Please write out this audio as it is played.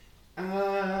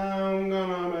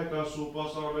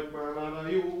supersonic man out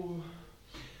of you.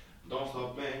 Don't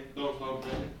stop me, don't stop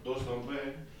me, don't stop me.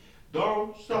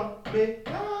 Don't stop me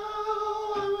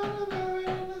now. I'm gonna bury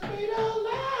in the speed of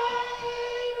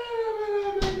light. I'm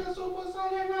gonna make a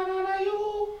supersonic man out of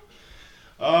you.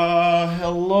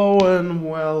 Hello and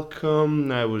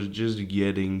welcome. I was just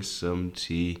getting some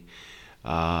tea.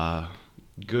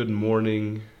 Good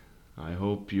morning. I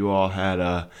hope you all had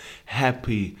a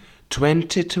happy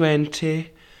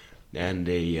 2020 and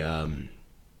a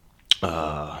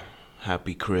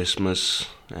happy Christmas,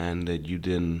 and that you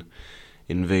didn't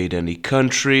invade any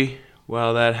country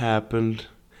while that happened.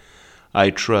 I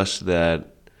trust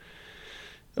that,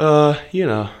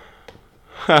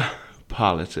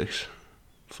 politics.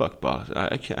 Fuck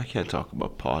politics. I can't talk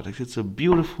about politics. It's a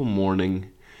beautiful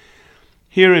morning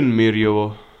here in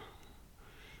Mirjo.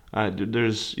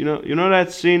 There's you know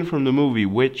that scene from the movie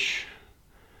Witch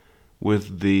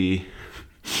with the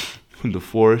when the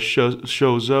forest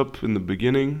shows up in the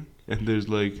beginning and there's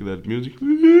like that music.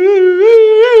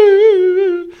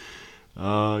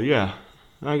 Yeah,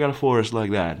 I got a forest like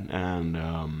that,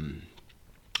 and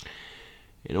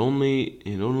it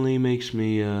only makes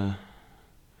me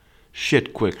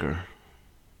shit quicker.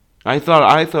 I thought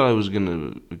I was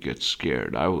gonna get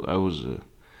scared. I was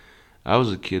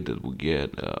a kid that would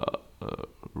get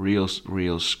real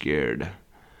scared.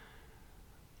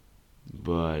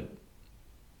 But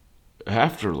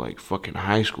after like fucking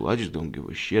high school, I just don't give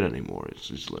a shit anymore. It's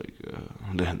just like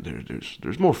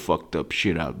there's more fucked up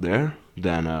shit out there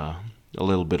than a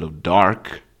little bit of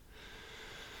dark.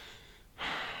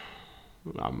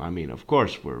 I mean, of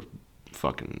course we're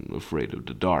fucking afraid of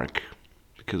the dark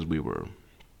because we were.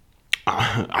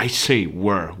 I say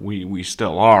we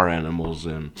still are animals,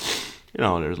 and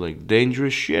there's like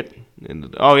dangerous shit.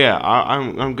 And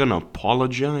I'm gonna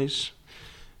apologize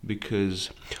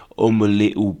because I'm a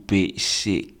little bit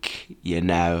sick,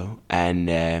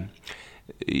 and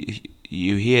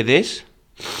you hear this?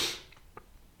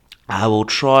 I will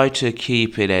try to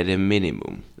keep it at a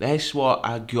minimum. That's why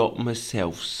I got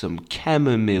myself some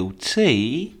chamomile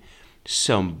tea,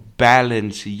 some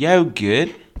balanced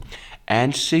yogurt,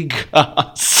 and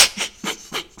cigars.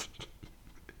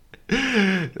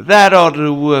 That ought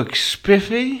to work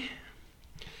spiffy.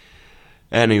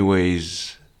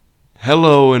 Anyways,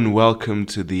 hello and welcome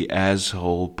to the As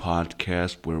Whole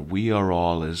podcast, where we are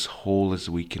all as whole as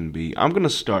we can be. I'm gonna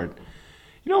start.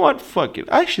 You know what? Fuck it.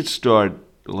 I should start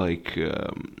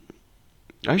recording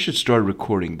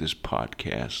this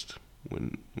podcast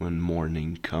when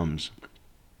morning comes,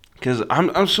 because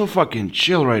I'm so fucking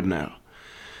chill right now.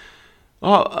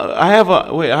 Oh, I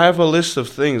have a list of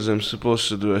things I'm supposed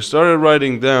to do. I started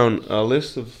writing down a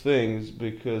list of things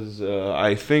because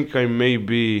I think I may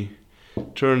be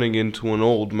turning into an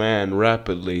old man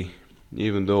rapidly,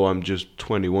 even though I'm just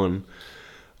 21.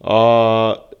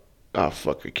 Fuck, I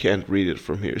can't read it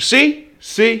from here. See?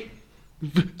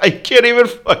 I can't even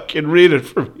fucking read it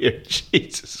from here.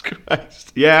 Jesus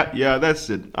Christ. Yeah, that's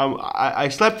it. I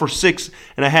slept for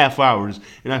 6.5 hours,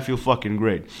 and I feel fucking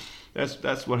great.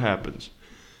 That's what happens.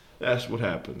 That's what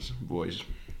happens, boys.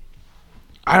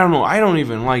 I don't know. I don't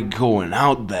even like going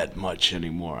out that much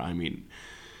anymore. I mean,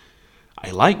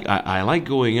 I like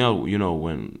going out,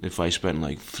 if I spend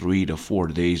like 3 to 4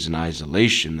 days in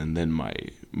isolation, and then my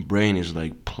brain is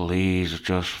like, please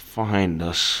just find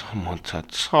us someone to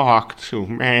talk to,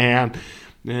 man.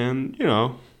 And,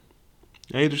 I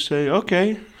either say,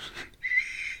 okay,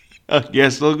 I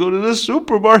guess I'll go to the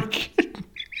supermarket.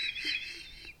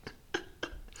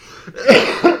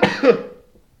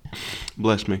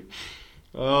 Bless me.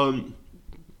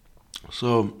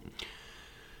 So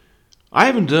I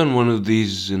haven't done one of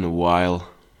these in a while.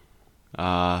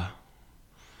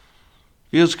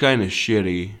 Feels kind of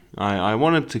shitty. I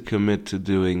wanted to commit to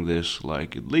doing this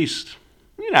like at least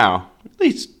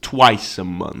twice a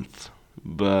month.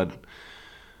 But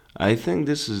I think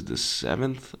this is the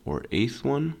 7th or 8th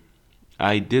one.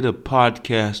 I did a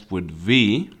podcast with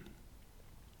V,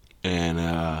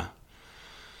 and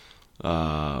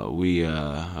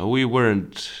we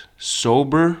weren't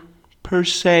sober per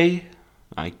se.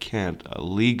 I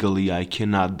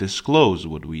cannot disclose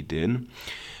what we did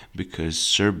because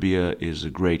Serbia is a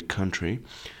great country,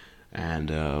 and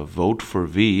vote for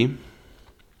V.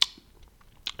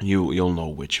 You'll know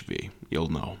which V. You'll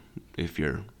know if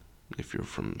you're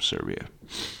from Serbia.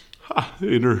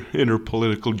 Inner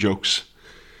political jokes.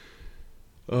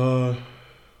 I'm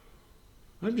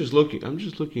just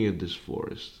looking at this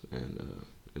forest, and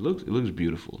it looks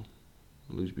beautiful.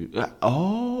 It looks beautiful.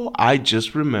 Oh, I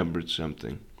just remembered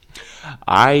something.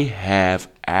 I have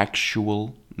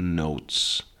actual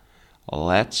notes.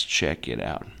 Let's check it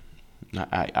out.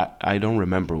 I don't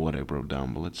remember what I wrote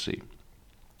down, but let's see.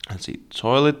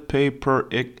 Toilet paper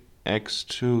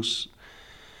X2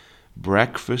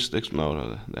 breakfast X.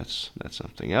 No, that's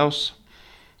something else.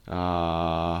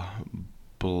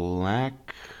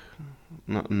 Black.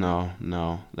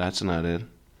 No, that's not it.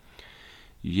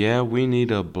 Yeah, we need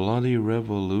a bloody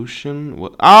revolution.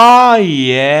 What? Ah,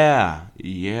 yeah.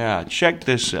 Check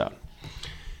this out.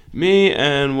 Me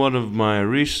and one of my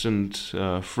recent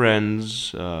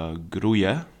friends,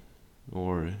 Gruya,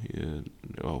 or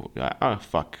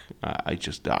fuck, I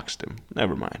just doxed him.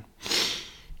 Never mind.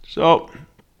 So,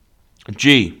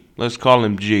 G, let's call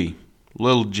him G,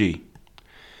 Lil G.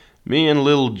 Me and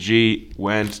Lil G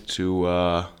went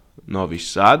to Novi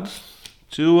Sad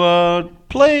to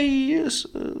play a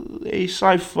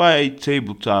sci-fi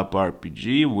tabletop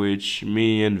RPG, which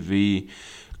me and V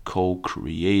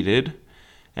co-created,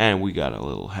 and we got a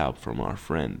little help from our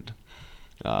friend.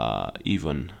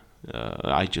 Even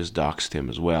I just doxed him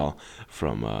as well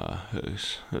from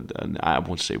I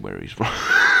won't say where he's from.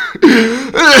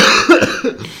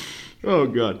 Oh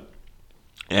god.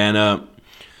 And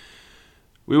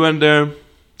we went there,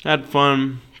 had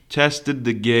fun, tested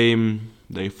the game.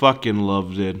 They fucking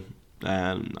loved it,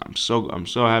 and I'm so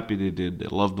happy they did. They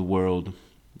love the world.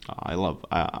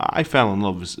 I fell in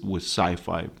love with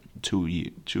sci-fi 2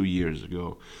 years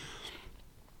ago.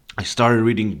 I started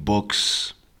reading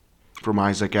books from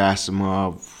Isaac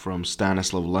Asimov, from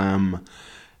Stanislav Lem.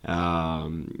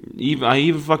 I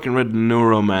even fucking read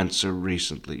Neuromancer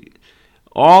recently.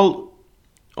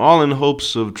 All in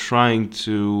hopes of trying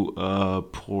to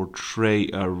portray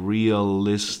a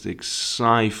realistic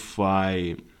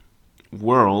sci-fi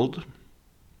world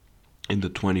in the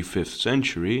 25th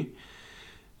century,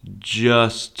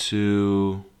 just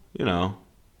to,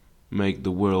 make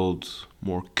the world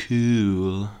more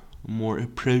cool, more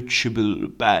approachable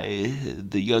by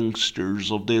the youngsters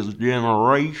of this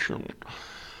generation.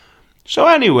 So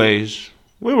anyways,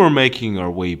 we were making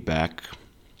our way back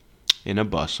in a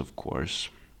bus, of course.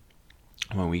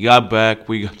 When we got back,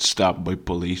 we got stopped by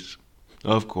police,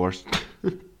 of course.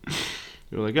 They're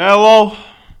like, hello,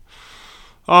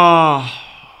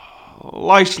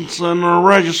 license and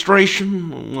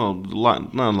registration. Well,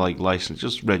 not like license,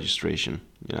 just registration,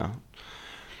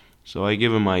 So I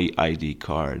give him my ID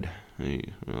card. He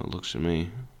looks at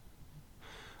me,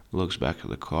 looks back at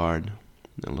the card,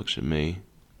 then looks at me,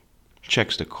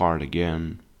 checks the card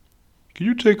again. Can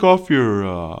you take off your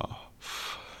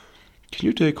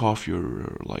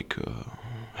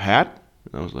hat?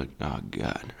 And I was like, oh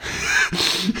god.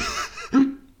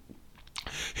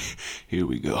 Here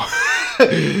we go.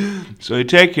 So I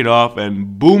take it off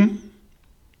and boom.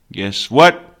 Guess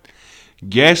what?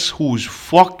 Guess who's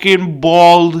fucking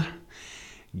bald?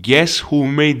 Guess who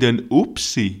made an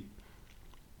oopsie?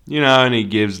 And he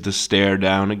gives the stare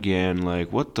down again,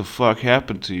 like, what the fuck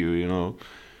happened to you,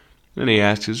 Then he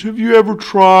asks us, have you ever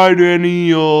tried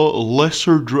any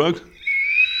lesser drugs?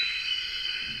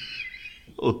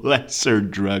 Lesser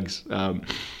drugs.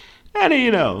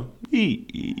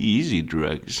 Easy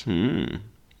drugs.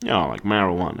 Like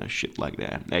marijuana, shit like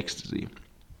that, ecstasy.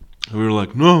 And we were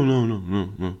like, no.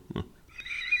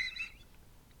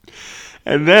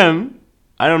 And then,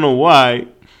 I don't know why.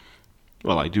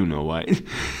 Well, I do know why.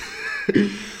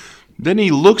 Then he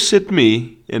looks at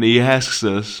me and he asks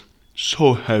us,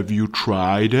 so have you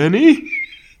tried any?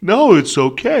 No, it's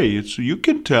okay. You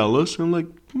can tell us. I'm like,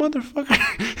 motherfucker,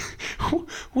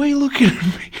 why are you looking at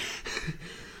me?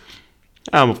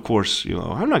 Of course,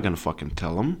 I'm not gonna fucking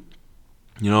tell him.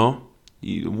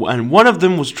 And one of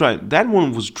them was that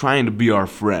one was trying to be our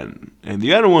friend. And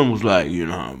the other one was like,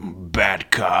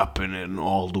 bad cop and then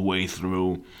all the way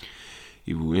through.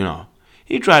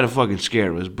 He tried to fucking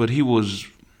scare us, but he was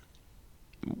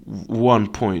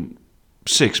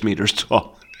 1.6 meters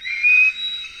tall.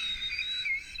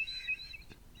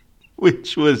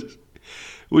 Which was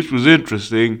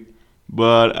interesting,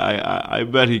 but I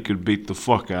bet he could beat the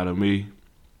fuck out of me.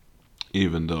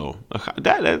 Even though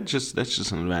that's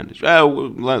just an advantage.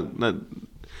 Don't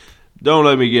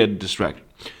let me get distracted.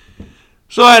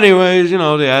 So, anyways,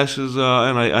 they ask us,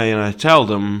 and I tell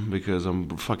them, because I'm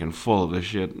fucking full of this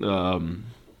shit.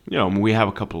 We have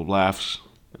a couple of laughs,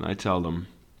 and I tell them,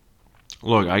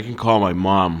 look, I can call my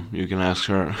mom. You can ask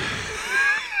her.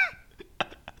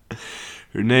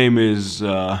 Her name is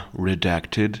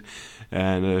Redacted,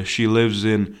 and she lives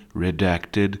in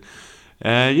Redacted.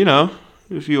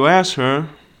 If you ask her,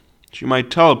 she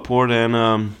might teleport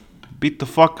and beat the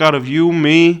fuck out of you,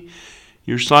 me,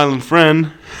 your silent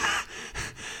friend,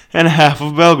 and half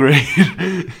of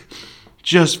Belgrade.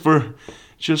 just for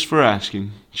Just for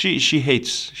asking. She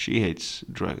hates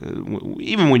drugs.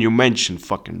 Even when you mention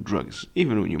fucking drugs,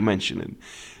 even when you mention it,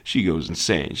 she goes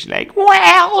insane. She's like,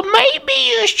 well, maybe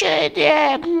you should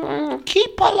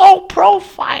keep a low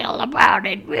profile about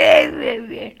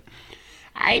it.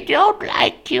 I don't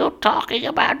like you talking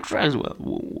about drugs.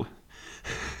 Well,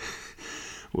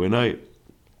 when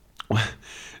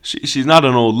she's not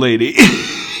an old lady.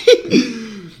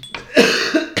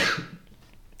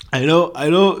 I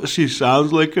know she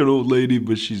sounds like an old lady,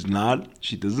 but she's not.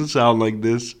 She doesn't sound like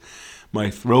this.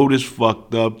 My throat is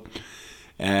fucked up.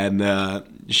 And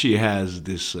she has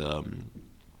this,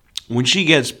 when she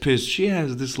gets pissed, she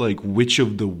has this, like, Witch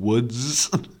of the Woods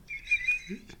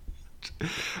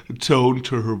tone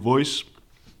to her voice.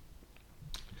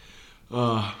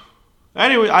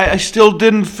 Anyway, I still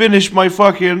didn't finish my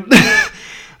fucking...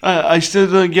 I still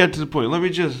didn't get to the point. Let me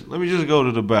just go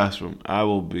to the bathroom. I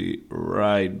will be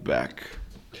right back.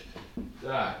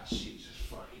 Ah, Jesus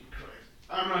fucking Christ!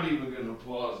 I'm not even gonna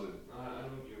pause it. I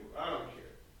don't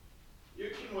care.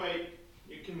 You can wait.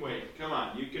 You can wait. Come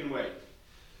on, you can wait.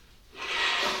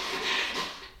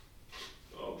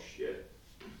 Oh shit!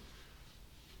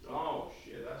 Oh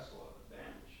shit! That's a lot of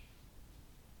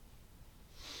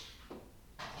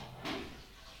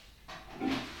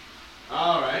damage.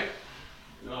 All right.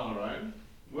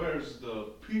 Where's the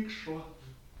picture?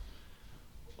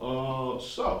 Oh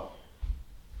shit!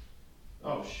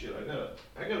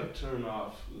 I gotta turn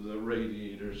off the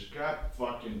radiators. God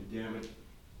fucking damn it!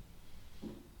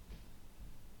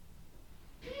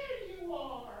 Here you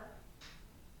are.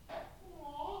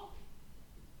 Aww.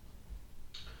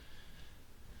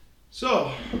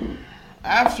 So,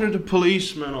 after the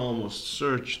policeman almost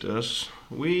searched us,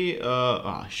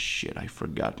 shit! I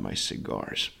forgot my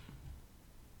cigars.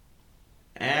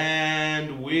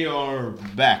 And we are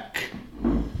back.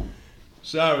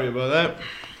 Sorry about that.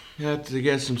 Had to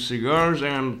get some cigars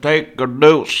and take a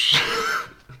dose.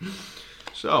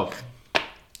 So,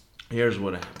 here's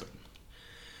what happened.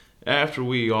 After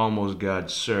we almost got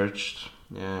searched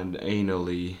and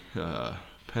anally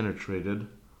penetrated,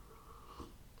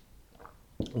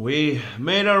 we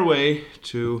made our way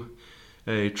to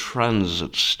a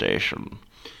transit station.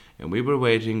 And we were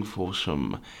waiting for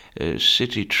some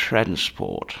city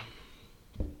transport.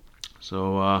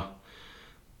 So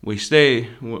we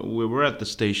were at the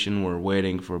station. We're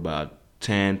waiting for about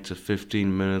 10 to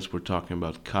 15 minutes. We're talking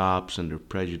about cops and their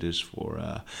prejudice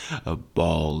for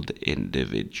bald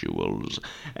individuals.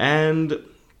 And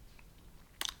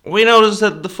we noticed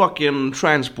that the fucking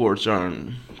transports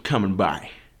aren't coming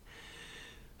by.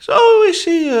 So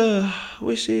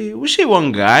we see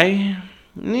one guy.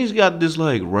 And he's got this,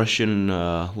 like, Russian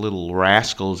little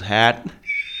rascal's hat,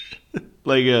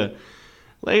 like a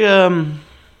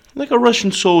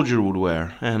Russian soldier would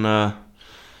wear, and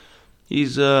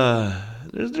there's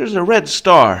a red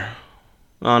star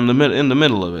in the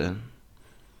middle of it, and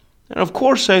of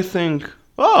course I think,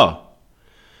 oh,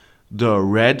 the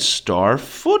Red Star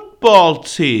football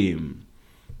team,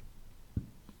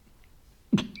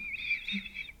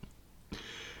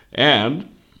 and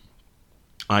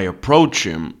I approach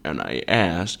him and I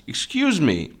ask, excuse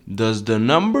me, does the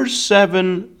number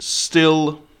 7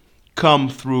 still come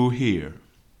through here?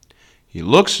 He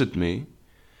looks at me,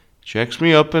 checks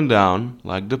me up and down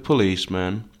like the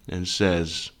policeman, and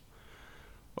says,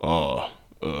 no,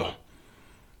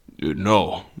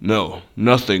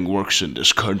 nothing works in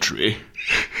this country.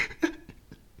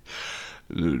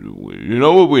 You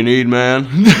know what we need, man?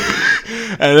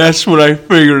 And that's when I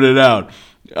figured it out.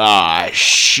 Ah,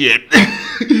 shit.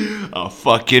 A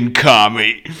fucking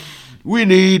commie. We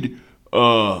need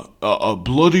a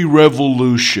bloody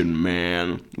revolution,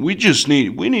 man. We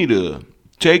need to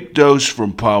take those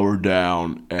from power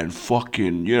down and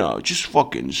fucking, just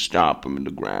fucking stomp them in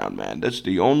the ground, man. That's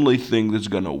the only thing that's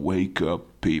gonna wake up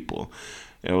people.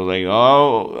 And I was like,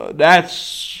 oh,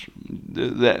 that's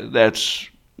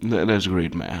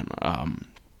great, man.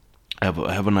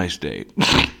 Have a nice day.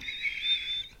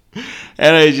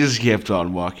 And I just kept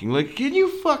on walking. Like, can you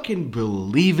fucking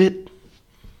believe it?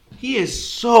 He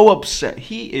is so upset.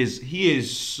 He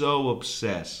is so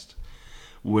obsessed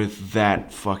with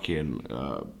that fucking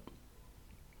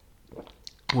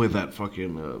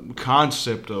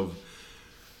concept of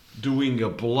doing a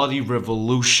bloody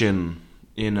revolution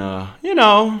in a,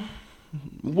 the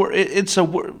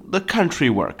country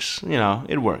works.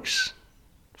 It works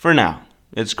for now.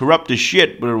 It's corrupt as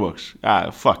shit, but it works.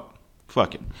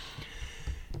 Fuck it.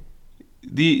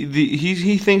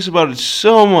 He thinks about it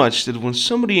so much that when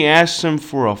somebody asks him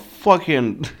for a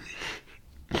fucking,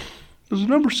 does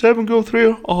number 7 go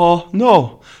through?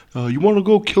 No. You want to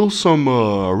go kill some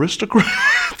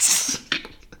aristocrats?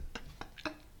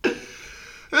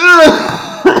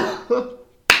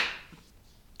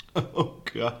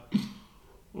 God.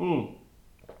 Mm.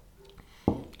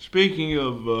 Speaking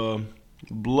of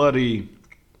bloody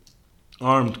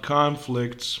armed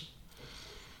conflicts,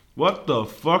 what the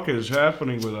fuck is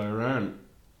happening with Iran?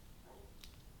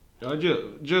 I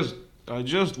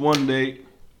just one day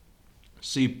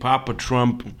see Papa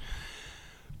Trump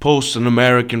post an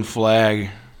American flag,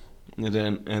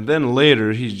 and then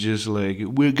later he's just like,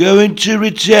 "We're going to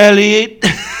retaliate."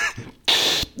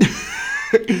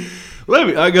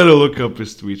 I gotta look up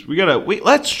his tweets.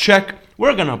 Let's check.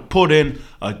 We're gonna put in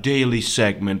a daily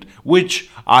segment, which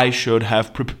I should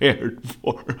have prepared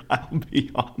for. I'll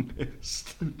be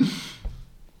honest.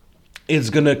 It's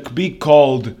gonna be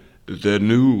called the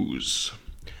news.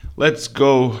 Let's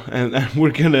go, and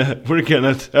we're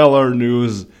gonna tell our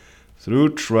news through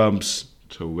Trump's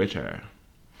Twitter.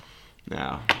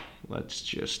 Now, let's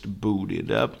just boot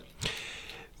it up.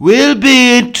 We'll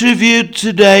be interviewed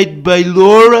tonight by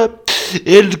Laura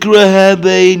and Graham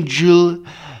Angel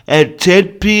at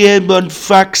 10 p.m. on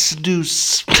Fox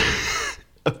News.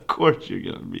 Of course you're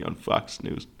going to be on Fox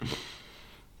News.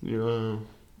 Yeah.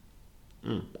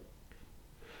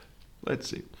 Let's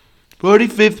see.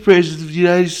 45th President of the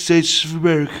United States of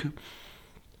America.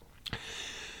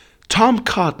 Tom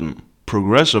Cotton,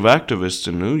 progressive activists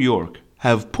in New York,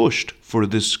 have pushed for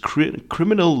this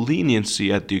criminal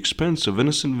leniency at the expense of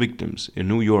innocent victims. In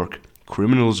New York,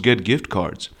 criminals get gift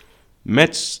cards,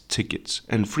 Mets tickets,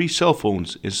 and free cell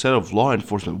phones instead of law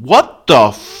enforcement. What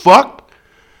the fuck?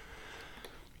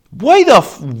 Why the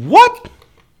what?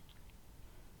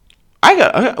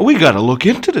 We gotta look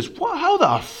into this. How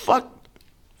the fuck?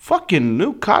 Fucking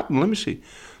New Cotton. Let me see.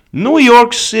 New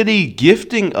York City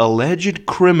gifting alleged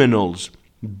criminals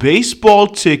baseball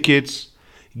tickets,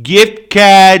 gift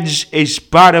cards as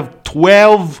part of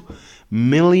 12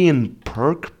 million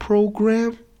perk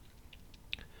program.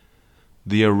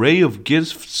 The array of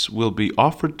gifts will be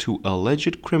offered to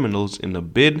alleged criminals in a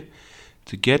bid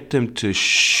to get them to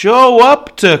show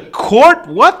up to court.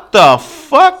 What the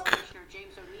fuck?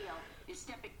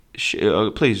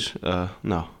 Please,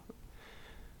 no.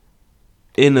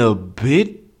 In a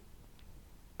bid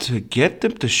to get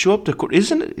them to show up to court.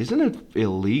 Isn't it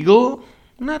illegal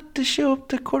not to show up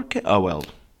to court? Oh, well.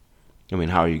 I mean,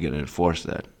 how are you going to enforce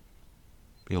that?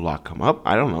 You lock them up?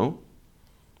 I don't know.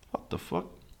 What the fuck?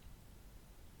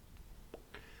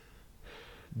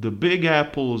 The Big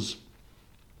Apple's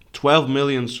 12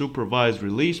 million supervised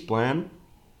release plan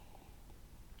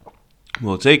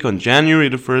will take on January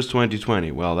the 1st,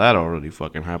 2020. Well, that already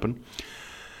fucking happened.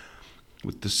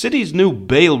 With the city's new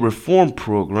bail reform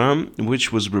program,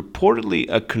 which was reportedly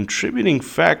a contributing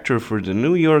factor for the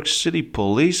New York City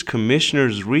Police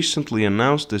Commissioner's recently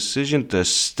announced decision to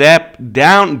step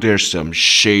down. There's some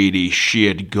shady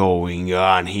shit going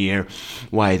on here.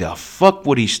 Why the fuck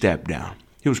would he step down?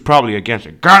 He was probably against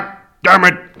it. God damn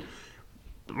it,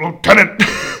 Lieutenant!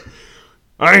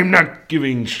 I'm not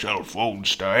giving cell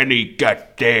phones to any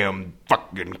goddamn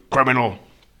fucking criminal.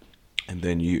 And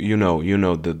then you know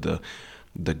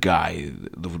the guy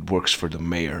that works for the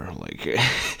mayor, like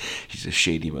he's a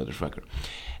shady motherfucker.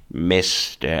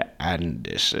 Mr.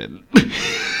 Anderson,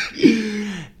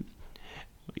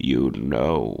 you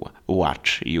know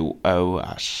what you owe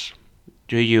us.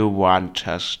 Do you want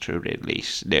us to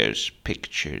release those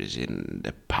pictures in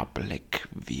the public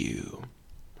view?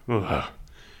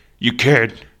 You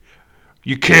can't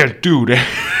do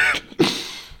that.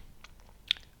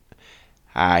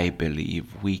 I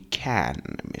believe we can,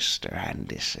 Mr.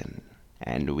 Anderson,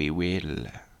 and we will.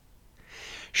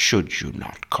 Should you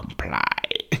not comply?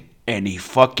 And he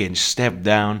fucking stepped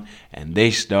down, and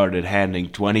they started handing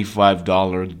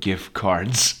 $25 gift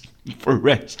cards for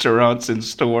restaurants and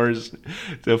stores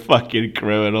to fucking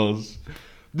criminals.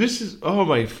 This is, oh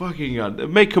my fucking god.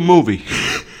 Make a movie.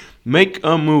 Make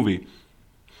a movie.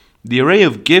 The array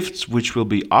of gifts which will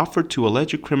be offered to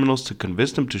alleged criminals to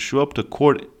convince them to show up to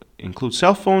court include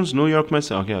cell phones, New York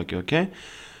Mets, okay.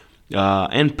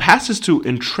 And passes to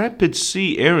Intrepid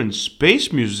Sea, Air and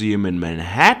Space Museum in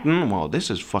Manhattan. Well, this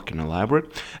is fucking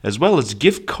elaborate. As well as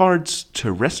gift cards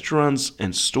to restaurants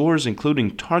and stores,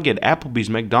 including Target, Applebee's,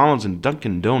 McDonald's, and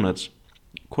Dunkin' Donuts.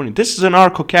 This is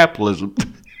anarcho-capitalism.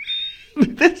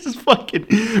 This is fucking...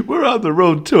 We're on the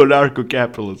road to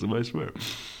anarcho-capitalism, I swear.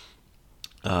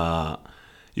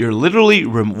 You're literally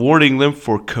rewarding them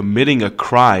for committing a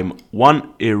crime.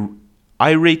 One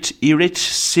irate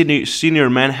senior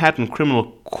Manhattan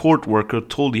criminal court worker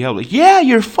told the outlet, yeah,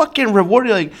 you're fucking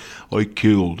rewarding. Like, I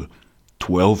killed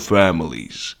 12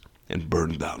 families and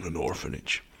burned down an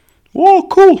orphanage. Oh,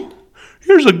 cool.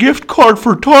 Here's a gift card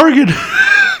for Target.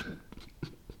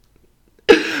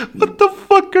 What the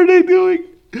fuck are they doing?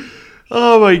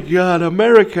 Oh my god,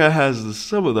 America has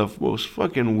some of the most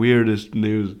fucking weirdest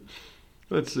news.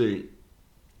 Let's see.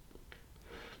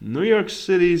 New York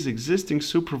City's existing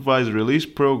supervised release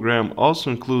program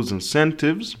also includes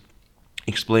incentives,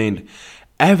 explained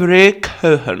Avery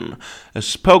Cohen, a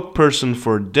spokesperson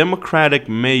for Democratic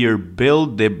Mayor Bill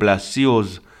de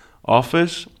Blasio's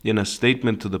office, in a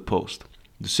statement to the Post.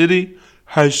 The city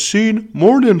has seen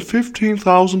more than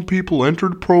 15,000 people enter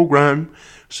the program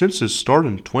since its start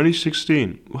in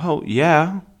 2016. Well,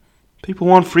 yeah, people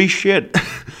want free shit.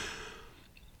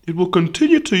 It will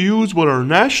continue to use what are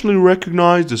nationally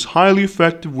recognized as highly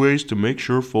effective ways to make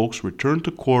sure folks return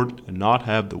to court and not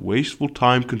have the wasteful,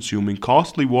 time-consuming,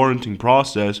 costly warranting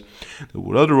process that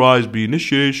would otherwise be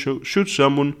initiated should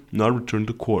someone not return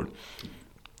to court.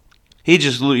 He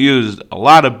just used a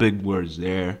lot of big words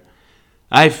there.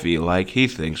 I feel like he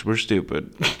thinks we're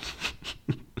stupid.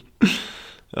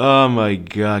 Oh my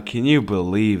god, can you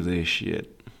believe this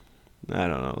shit? I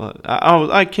don't know.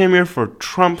 I came here for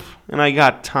Trump, and I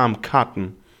got Tom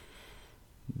Cotton.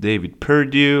 David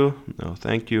Perdue, no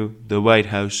thank you. The White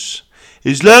House.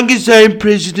 As long as I'm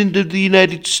President of the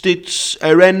United States,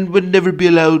 Iran would never be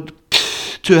allowed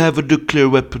to have a nuclear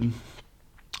weapon.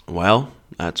 Well,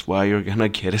 that's why you're gonna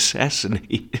get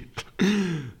assassinated.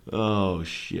 Oh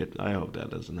shit, I hope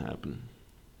that doesn't happen.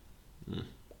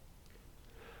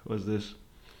 What's this?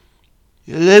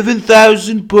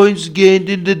 11,000 points gained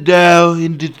in the Dow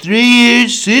in the 3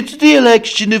 years since the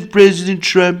election of President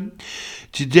Trump.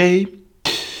 Today,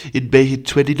 it may hit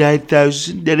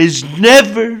 29,000. That has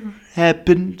never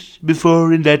happened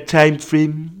before in that time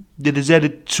frame. That has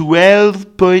added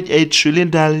 $12.8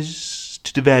 trillion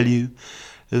to the value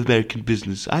of American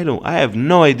business. I have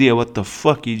no idea what the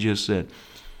fuck he just said.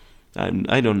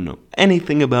 I don't know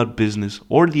anything about business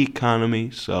or the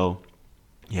economy, so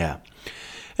yeah.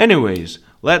 Anyways,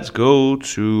 let's go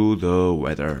to the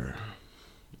weather.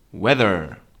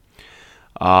 Weather.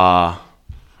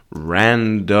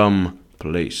 Random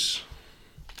place.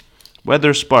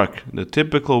 Weather Spark. The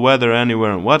typical weather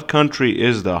anywhere. In what country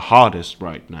is the hottest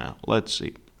right now? Let's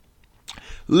see.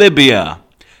 Libya.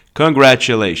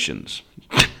 Congratulations.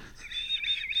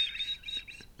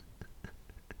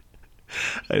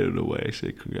 I don't know why I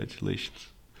say congratulations.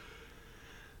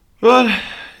 But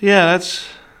yeah, let's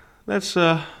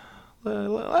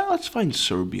find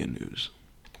Serbia news.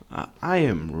 I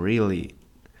am really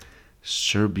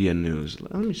Serbia news.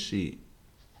 Let me see.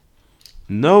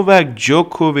 Novak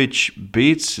Djokovic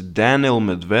beats Daniil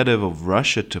Medvedev of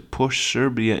Russia to push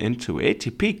Serbia into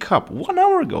ATP Cup 1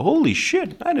 hour ago. Holy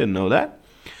shit, I didn't know that.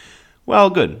 Well,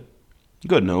 good.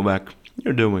 Good, Novak.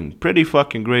 You're doing pretty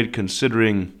fucking great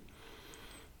considering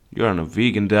you're on a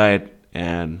vegan diet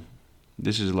and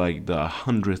this is like the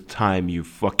 100th time you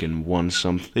fucking won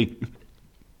something.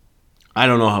 I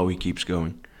don't know how he keeps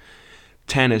going.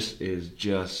 Tennis is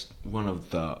just one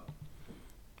of the...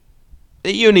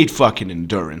 You need fucking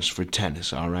endurance for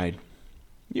tennis, alright?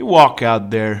 You walk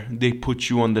out there, they put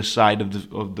you on the side of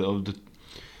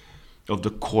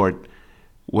the court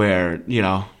where, you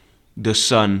know, the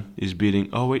sun is beating...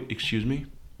 Oh, wait, excuse me?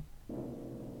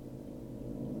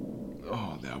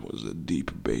 Oh, that was a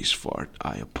deep bass fart.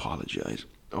 I apologize.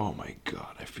 Oh my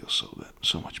god, I feel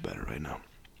so much better right now.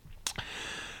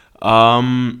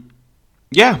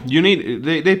 Yeah, you need...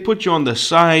 They put you on the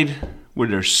side where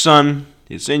there's sun.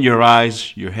 It's in your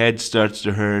eyes. Your head starts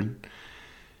to hurt.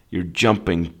 You're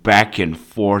jumping back and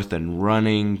forth and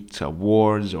running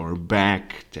towards or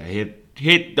back to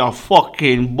hit the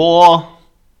fucking ball.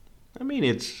 I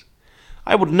mean,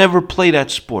 I would never play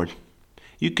that sport.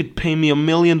 You could pay me $1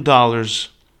 million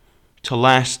to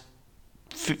last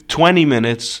 20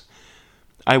 minutes.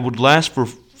 I would last for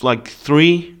like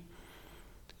 3,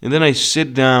 and then I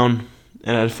sit down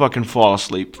and I'd fucking fall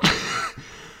asleep.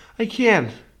 I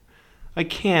can't.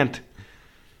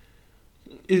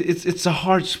 It's a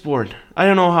hard sport. I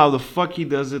don't know how the fuck he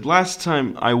does it. Last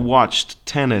time I watched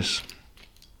tennis,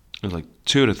 it was like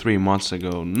 2 to 3 months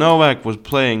ago. Novak was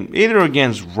playing either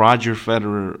against Roger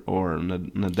Federer or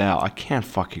Nadal. I can't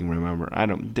fucking remember.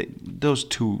 Those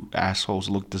two assholes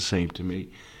look the same to me.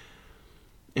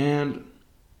 And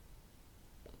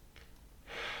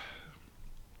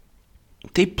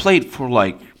they played for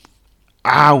like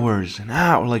hours and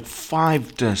hours, like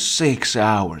 5 to 6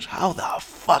 hours. How the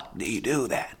fuck do you do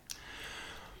that?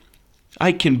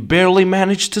 I can barely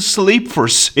manage to sleep for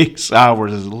 6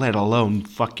 hours, let alone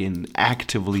fucking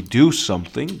actively do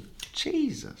something.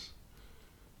 Jesus.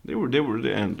 They were,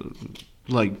 and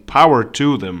like, power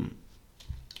to them.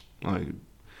 Like,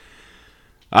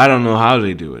 I don't know how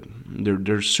they do it.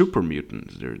 They're super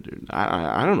mutants.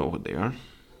 I don't know what they are.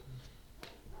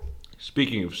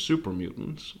 Speaking of super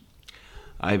mutants,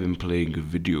 I've been playing a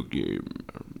video game.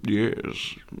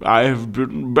 Yes, I have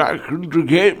been back in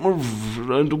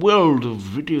the world of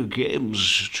video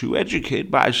games to educate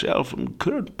myself on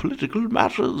current political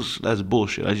matters. That's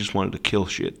bullshit. I just wanted to kill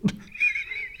shit.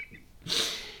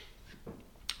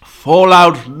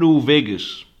 Fallout New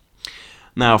Vegas.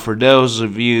 Now, for those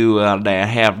of you that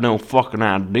have no fucking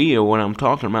idea what I'm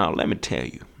talking about, let me tell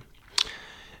you.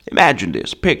 Imagine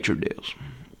this, picture this.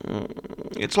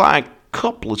 It's like a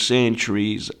couple of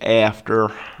centuries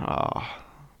after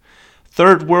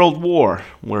Third World War,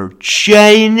 where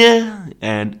China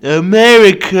and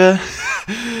America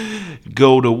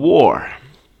go to war.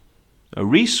 A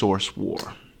resource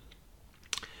war.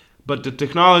 But the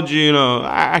technology,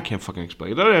 I can't fucking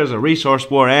explain. There's a resource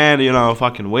war and, a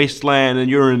fucking wasteland, and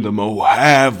you're in the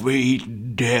Mojave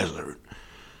Desert.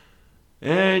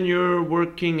 And you're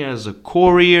working as a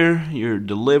courier, you're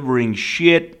delivering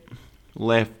shit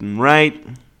left and right.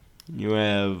 You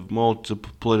have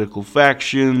multiple political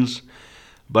factions,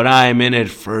 but I'm in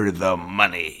it for the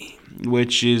money,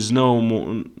 which is no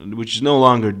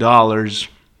longer dollars.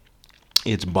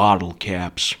 It's bottle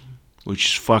caps, which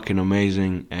is fucking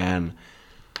amazing. And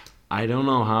I don't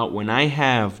know how, when I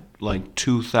have like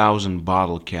 2,000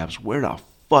 bottle caps, where the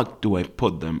fuck do I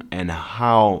put them, and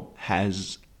how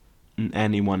has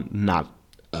anyone not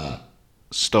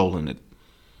stolen it?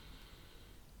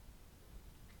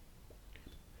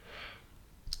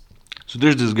 So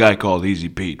there's this guy called Easy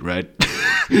Pete, right?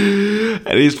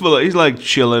 And he's like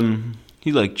chilling.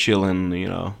 He's like chilling,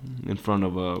 in front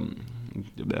of a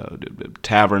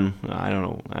tavern. I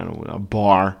don't know, a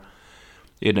bar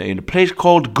in a place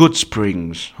called Good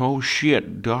Springs. Oh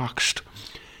shit, doxed.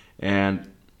 And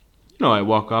I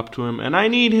walk up to him, and I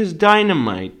need his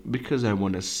dynamite because I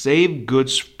want to save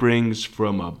Good Springs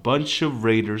from a bunch of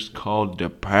raiders called the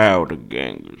Powder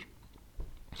Gangers.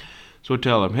 So I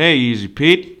tell him, hey, Easy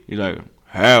Pete. He's like,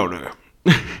 howdy.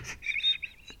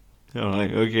 I'm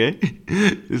like, okay,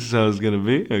 this is how it's going to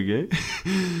be, okay.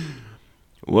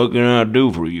 What can I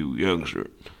do for you, youngster?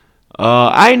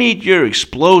 I need your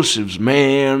explosives,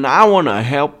 man. I want to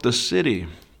help the city.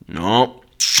 No,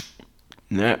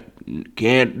 that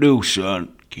can't do,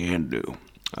 son. Can't do.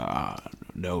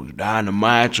 Those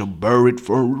dynamites are buried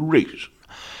for a reason.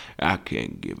 I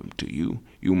can't give them to you.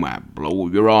 You might blow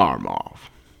your arm off.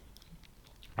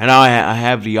 And I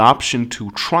have the option to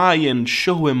try and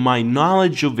show him my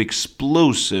knowledge of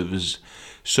explosives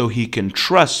so he can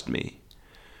trust me.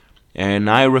 And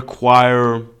I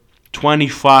require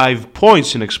 25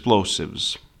 points in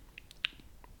explosives.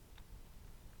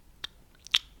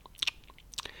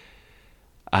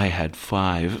 I had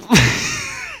 5.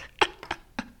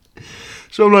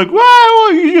 So I'm like,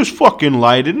 well, you just fucking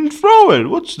light it and throw it.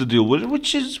 What's the deal with it?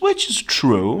 Which is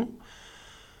true.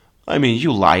 I mean,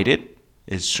 you light it.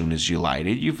 As soon as you light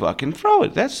it, you fucking throw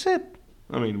it. That's it.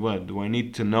 I mean, what? Do I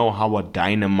need to know how a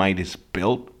dynamite is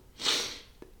built?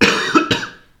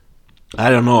 I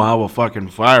don't know how a fucking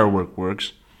firework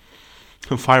works.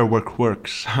 A firework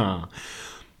works.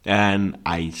 And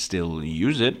I still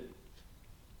use it.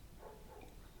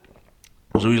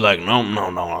 So he's like, no,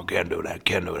 I can't do that.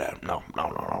 No.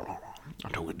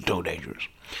 Too dangerous.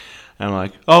 And I'm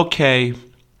like, okay.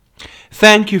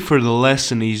 Thank you for the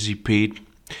lesson, Easy Pete.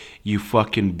 You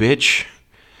fucking bitch.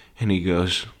 And he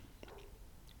goes,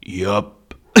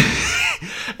 yup.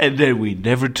 And then we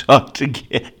never talked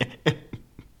again.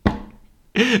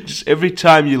 Just every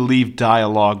time you leave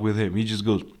dialogue with him, he just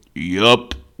goes,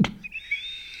 yup.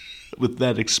 With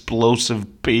that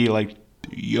explosive P, like,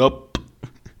 yup.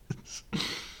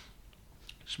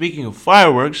 Speaking of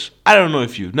fireworks, I don't know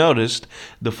if you've noticed,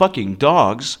 the fucking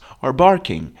dogs are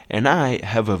barking, and I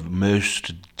have a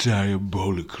most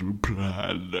diabolical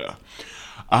plan.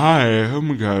 I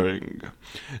am going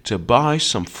to buy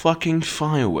some fucking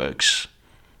fireworks,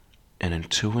 and at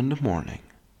 2 a.m,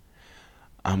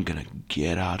 I'm gonna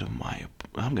get out of my.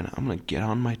 I'm gonna get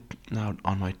on my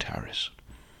terrace.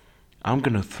 I'm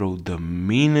gonna throw the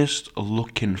meanest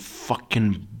looking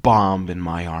fucking bomb in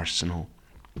my arsenal.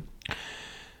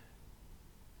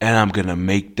 And I'm gonna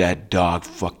make that dog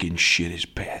fucking shit his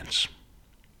pants.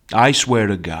 I swear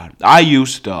to God. I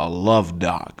used to love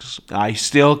dogs. I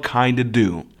still kinda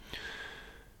do.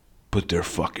 But they're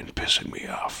fucking pissing me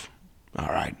off.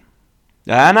 Alright?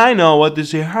 And I know what they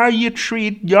say. How you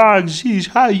treat dogs is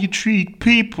how you treat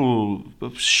people.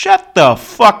 Shut the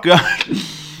fuck up.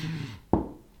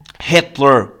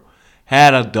 Hitler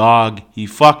had a dog. He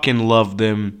fucking loved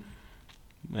him.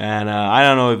 And I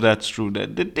don't know if that's true.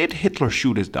 Did Hitler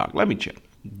shoot his dog? Let me check.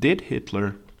 Did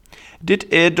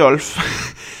Adolf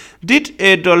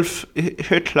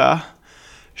Hitler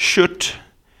shoot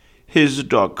his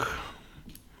dog.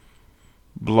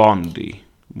 Blondie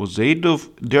was Adolf.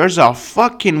 There's a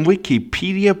fucking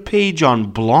Wikipedia page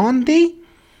on Blondie?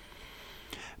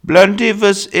 Blondie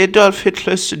was Adolf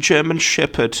Hitler's German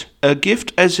Shepherd, a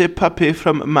gift as a puppy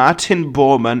from Martin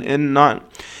Bormann in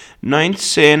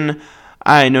 1941.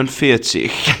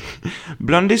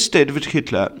 Blondie stayed with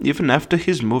Hitler even after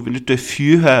his move into the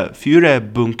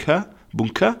Führer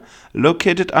bunker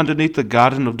located underneath the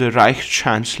garden of the Reich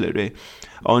Chancellery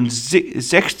on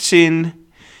 16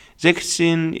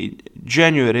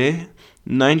 January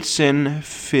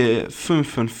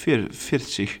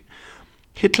 1945.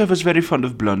 Hitler was very fond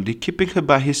of Blondie, keeping her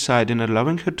by his side and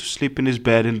allowing her to sleep in his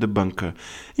bed in the bunker.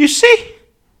 You see?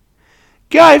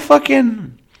 Guy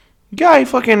fucking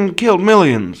killed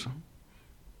millions.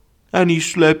 And he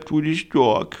slept with his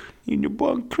dog in the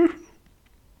bunker.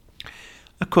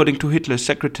 According to Hitler's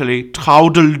secretary,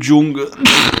 Traudel Junge.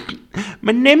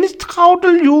 My name is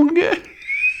Traudel Junge.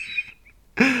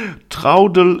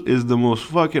 Traudel is the most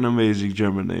fucking amazing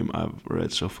German name I've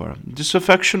read so far. This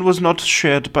affection was not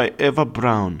shared by Eva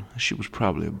Braun. She was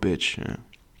probably a bitch. Yeah.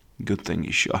 Good thing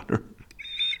he shot her.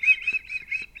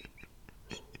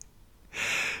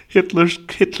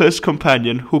 Hitler's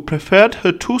companion, who preferred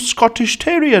her two Scottish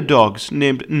Terrier dogs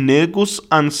named Negus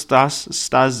and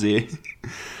Stasi.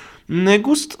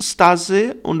 Negus,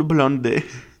 Stasi and Blondie.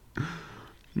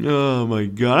 Oh my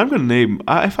god! I'm gonna name.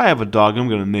 If I have a dog, I'm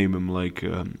gonna name him like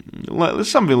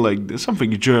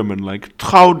something German, like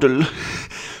Traudel.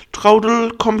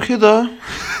 Traudel, come hither.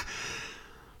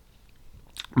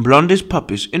 Blondie's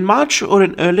puppies in March or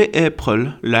in early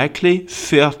April, likely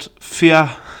 4th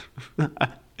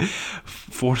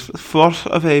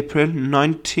of April,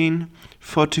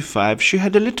 1945. She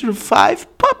had a litter of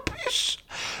 5 puppies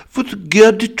with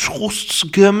Gerdy Trost's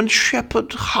German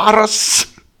Shepherd Harris.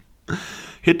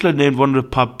 Hitler named one of the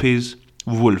puppies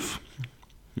Wolf.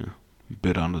 Yeah,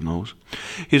 bit on the nose.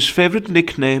 His favorite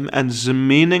nickname and the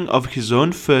meaning of his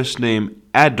own first name,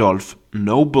 Adolf,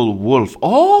 Noble Wolf.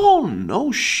 Oh,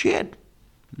 no shit.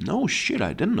 No shit,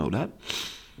 I didn't know that.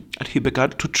 And he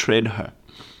began to train her.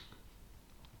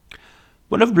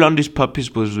 One of Blondie's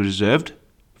puppies was reserved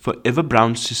for Eva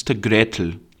Braun's sister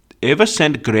Gretel. Eva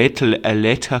sent Gretel a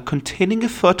letter containing a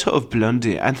photo of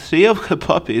Blondie and 3 of her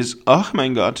puppies. Oh my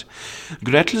god.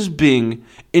 Gretel's being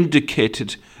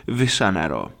indicated with an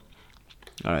arrow.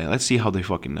 Alright, let's see how they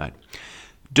fucking died.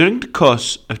 During the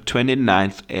course of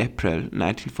 29th April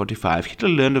 1945, Hitler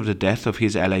learned of the death of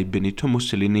his ally Benito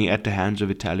Mussolini at the hands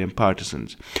of Italian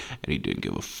partisans. And he didn't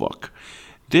give a fuck.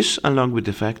 This, along with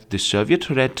the fact that the Soviet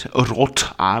Red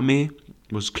Army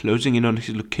was closing in on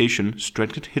his location,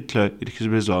 strengthened Hitler in his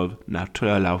resolve not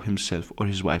to allow himself or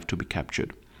his wife to be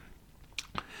captured.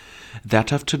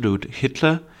 That afternoon,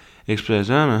 Hitler expressed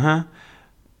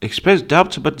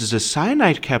doubts about the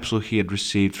cyanide capsule he had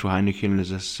received through Heineken.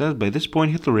 As I said, by this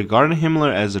point, Hitler regarded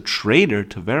Himmler as a traitor.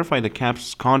 To verify the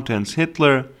capsule's contents,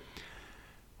 Hitler,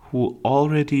 who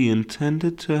already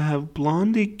intended to have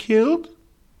Blondie killed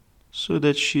so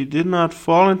that she did not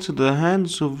fall into the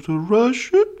hands of the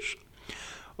Russians,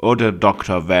 ordered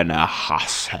Dr. Werner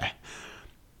Hasse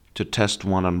to test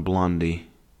one on Blondie,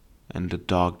 and the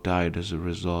dog died as a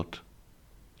result.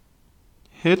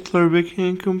 Hitler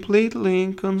became completely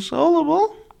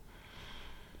inconsolable.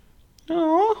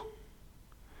 Oh.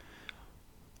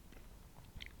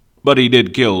 But he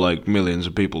did kill like millions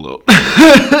of people though.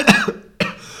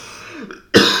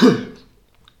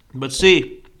 But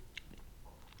see,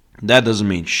 that doesn't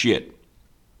mean shit.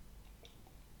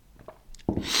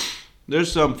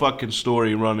 There's some fucking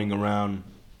story running around,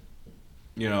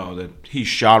 you know, that he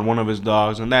shot one of his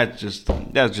dogs, and that's just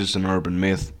an urban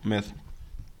myth.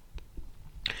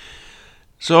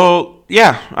 So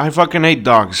yeah, I fucking hate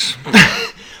dogs,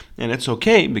 and it's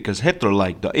okay because Hitler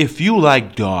liked dogs. If you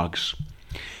like dogs,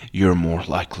 you're more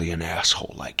likely an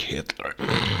asshole like Hitler.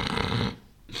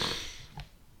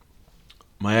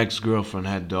 My ex-girlfriend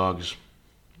had dogs.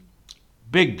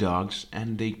 Big dogs,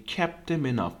 and they kept them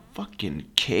in a fucking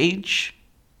cage.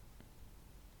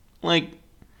 Like,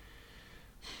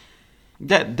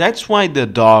 that's why the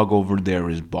dog over there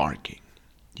is barking.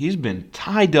 He's been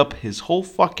tied up his whole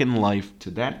fucking life to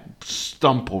that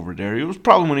stump over there. It was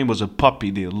probably when he was a puppy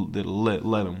they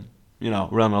let him,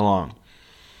 run along.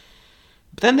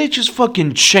 But then they just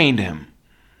fucking chained him,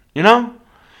 And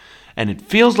it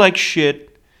feels like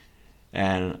shit,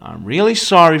 and I'm really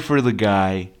sorry for the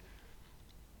guy.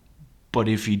 But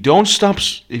if he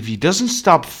doesn't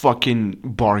stop fucking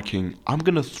barking, I'm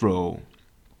gonna throw.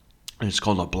 It's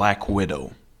called a Black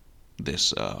Widow,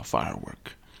 this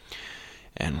firework.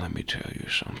 And let me tell you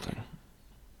something.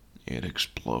 It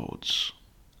explodes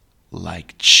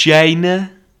like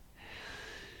China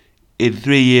in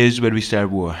 3 years when we start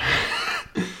war.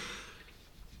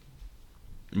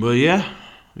 But yeah.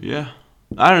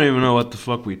 I don't even know what the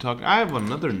fuck we talk. I have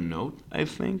another note, I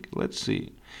think. Let's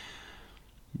see.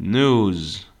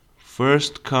 News.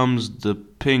 First comes the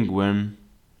penguin.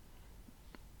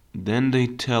 Then they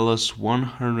tell us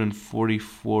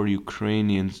 144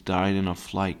 Ukrainians died in a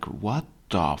flight. What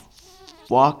the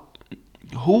fuck?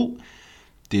 Who?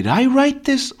 Did I write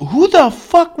this? Who the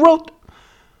fuck wrote?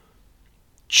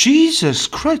 Jesus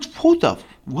Christ.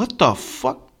 What the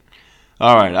fuck?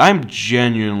 Alright, I'm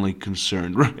genuinely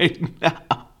concerned right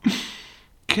now.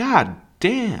 God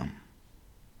damn.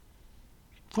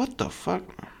 What the fuck?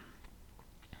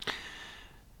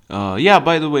 Yeah,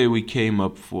 by the way, we came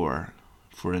up for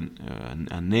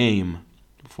a name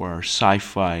for our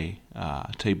sci-fi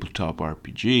tabletop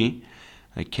RPG.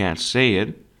 I can't say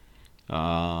it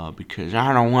because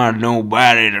I don't want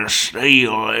nobody to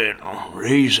steal it.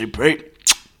 Recipe.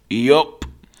 Yup.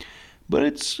 But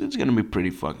it's gonna be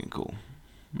pretty fucking cool.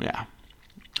 Yeah.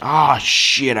 Ah,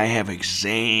 shit, I have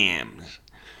exams.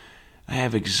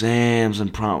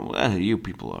 And probably you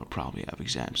people probably have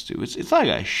exams too. It's like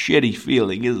a shitty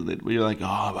feeling, isn't it? Where you're like,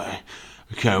 oh man,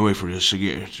 I can't wait for this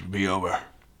to be over.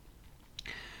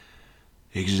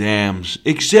 Exams.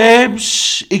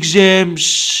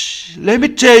 Let me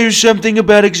tell you something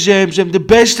about exams. I'm the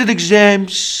best at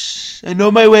exams. I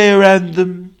know my way around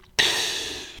them.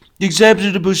 Exams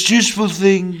are the most useful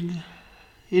thing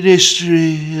in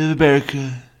history of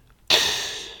America.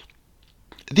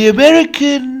 The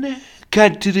American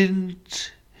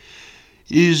continent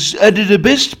is under the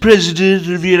best president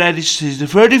of the United States, the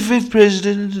 45th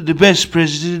president, the best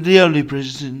president, the only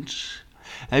president.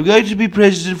 I'm going to be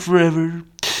president forever.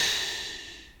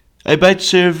 I might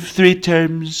serve 3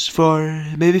 terms, 4,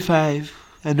 maybe 5.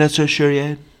 I'm not so sure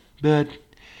yet, but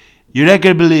you're not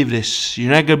gonna believe this.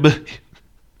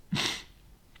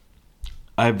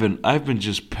 I've been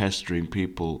just pestering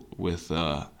people with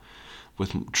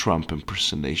Trump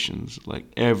impersonations like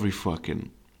every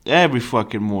fucking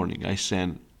morning. I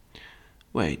send,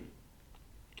 wait.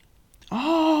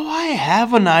 Oh, I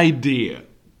have an idea.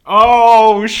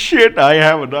 Oh shit, I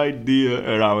have an idea,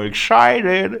 and I'm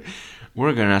excited.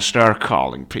 We're gonna start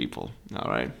calling people. All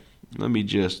right, let me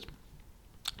just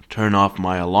turn off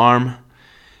my alarm.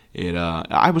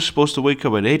 I was supposed to wake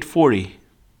up at 8:40.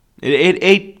 At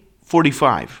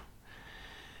 8:45.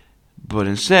 But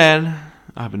instead,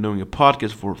 I've been doing a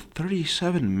podcast for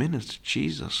 37 minutes.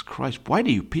 Jesus Christ. Why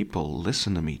do you people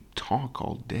listen to me talk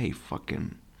all day?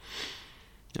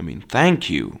 Thank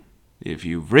you if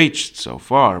you've reached so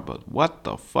far, but what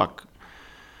the fuck?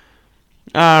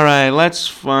 Alright, let's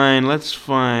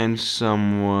find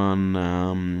someone.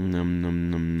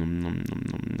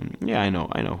 Yeah, I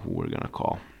know who we're gonna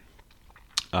call.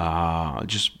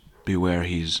 Just beware,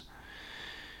 he's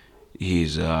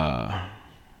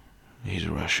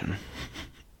Russian.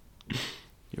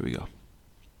 Here we go.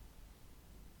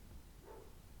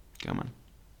 Come on.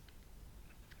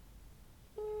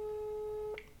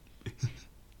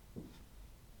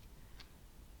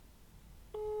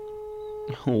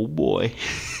 Oh boy.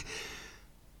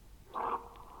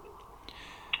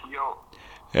 Yo.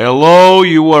 Hello,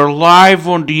 you are live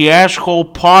on the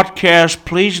Asshole Podcast.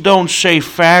 Please don't say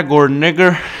fag or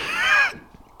nigger.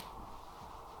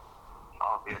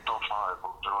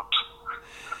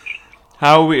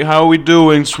 How are we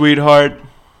doing, sweetheart?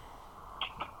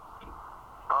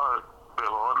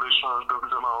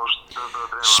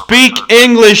 Speak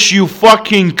English, you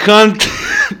fucking cunt.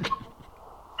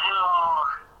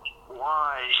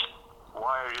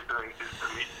 Why are you doing this to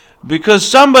me? Because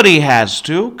somebody has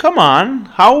to. Come on.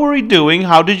 How are we doing?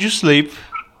 How did you sleep?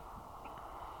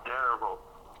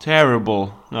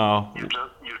 Terrible. No. You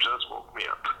just woke me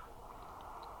up.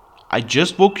 I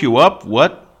just woke you up?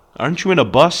 What? Aren't you in a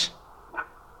bus?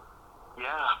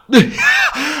 Yeah.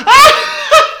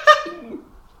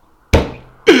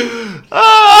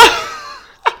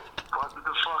 What's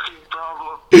the fucking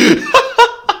problem?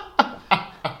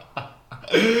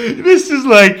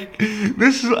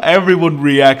 This is everyone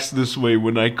reacts this way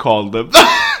when I call them.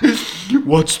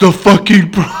 What's the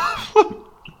fucking problem?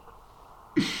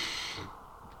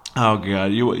 Oh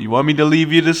god, you want me to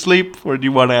leave you to sleep, or do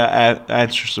you want to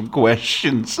answer some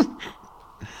questions?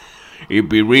 It'd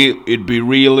be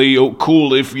really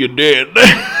cool if you did.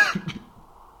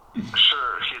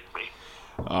 Sure, hit me.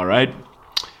 All right.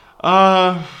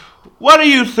 What do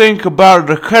you think about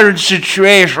the current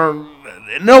situation?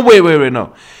 No, wait,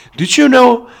 no. Did you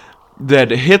know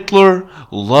that Hitler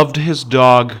loved his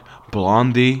dog,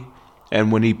 Blondie,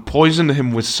 and when he poisoned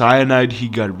him with cyanide, he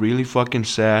got really fucking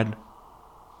sad?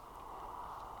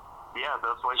 Yeah,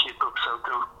 that's why he took so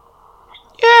too.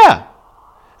 Yeah.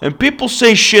 And people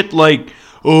say shit like,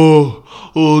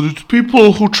 it's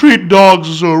people who treat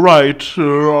dogs right,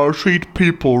 treat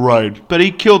people right. But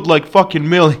he killed like fucking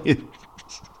millions.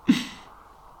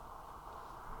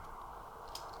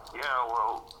 Yeah,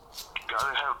 well,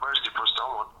 gotta have mercy for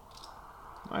someone.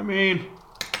 I mean,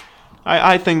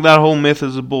 I think that whole myth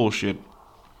is a bullshit.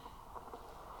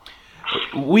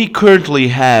 We currently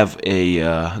have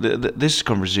a. This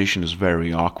conversation is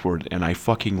very awkward, and I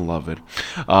fucking love it.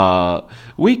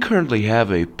 We currently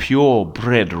have a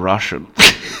purebred Russian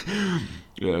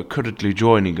currently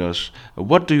joining us.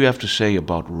 What do you have to say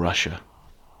about Russia?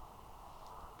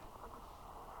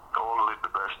 Only the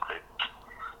best thing.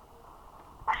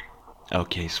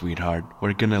 Okay, sweetheart,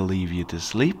 we're gonna leave you to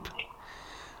sleep.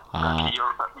 You're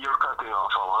cutting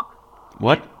off a lot.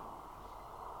 What?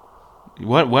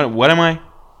 What am I?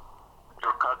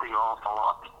 You're cutting off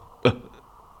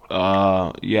a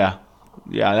lot. Yeah,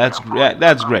 that's I'm great.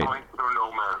 going through no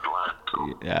man's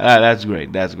land. Yeah, that's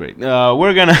great. That's great.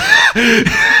 We're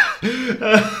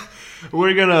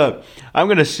gonna, I'm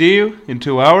gonna see you in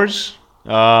 2 hours.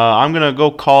 I'm gonna go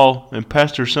call and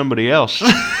pester somebody else. This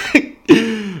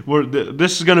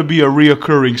is gonna be a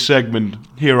reoccurring segment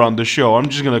here on the show. I'm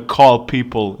just gonna call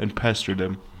people and pester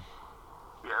them.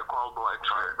 Yeah, call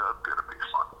Blackfire. That's gonna be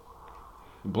fun.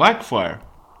 Blackfire.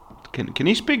 Can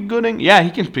he speak good English? Yeah,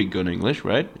 he can speak good English,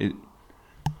 right? Decent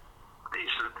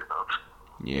enough.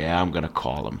 Yeah, I'm gonna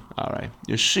call him. All right.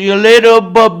 You see you later,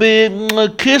 Bubby.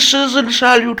 Kisses and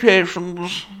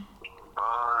salutations.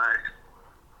 Bye.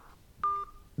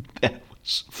 That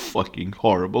was fucking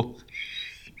horrible.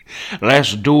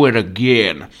 Let's do it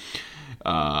again.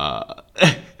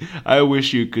 I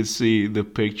wish you could see the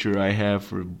picture I have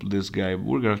for this guy.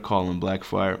 We're gonna call him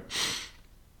Blackfire.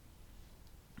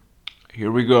 Here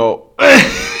we go.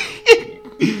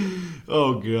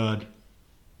 Oh, God.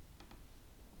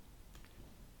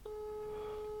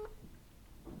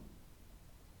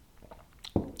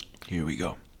 Here we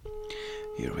go.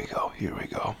 Here we go. Here we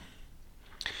go.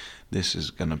 This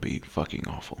is gonna be fucking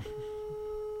awful.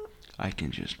 I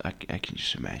can just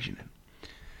imagine it.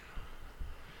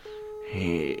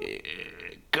 Hey,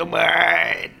 come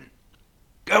on.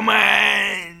 Come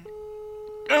on.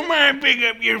 Come on, pick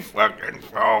up your fucking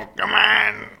phone. Come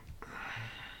on.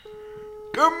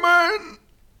 Come on.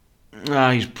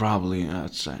 He's probably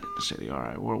outside the city. All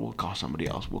right, we'll call somebody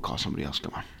else. Come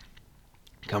on.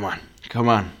 Come on. Come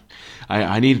on.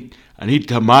 I need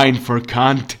to mine for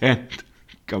content.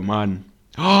 Come on.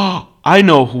 Oh, I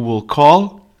know who we'll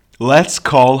call. Let's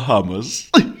call Hummus.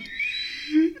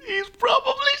 He's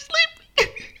probably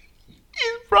sleeping.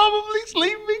 He's probably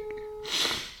sleeping.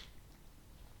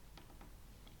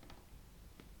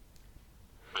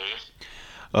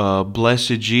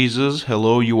 Blessed Jesus,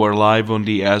 hello, you are live on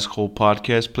the Asshole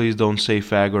Podcast. Please don't say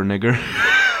fag or nigger.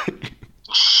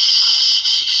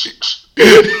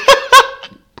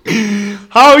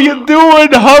 How you doing,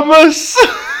 Hummus?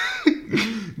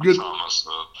 Good. Hummus.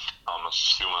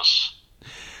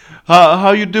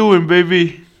 How you doing,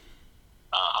 baby?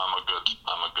 I'm a good.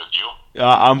 You?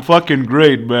 I'm fucking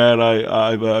great, man.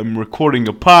 I'm recording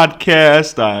a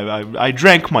podcast. I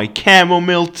drank my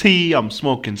chamomile tea. I'm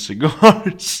smoking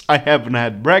cigars. I haven't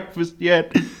had breakfast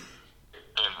yet. In 8:45,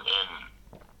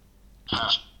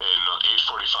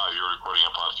 you're recording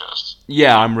a podcast.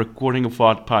 Yeah, I'm recording a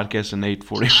podcast in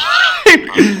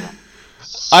 8:45.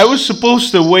 I was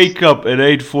supposed to wake up at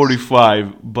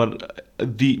 8:45, but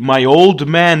my old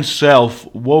man self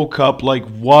woke up like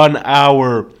 1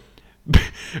 hour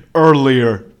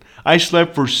earlier. I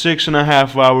slept for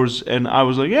 6.5 hours, and I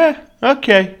was like, yeah,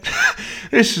 okay,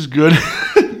 this is good.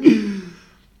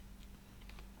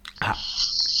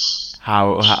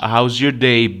 How's your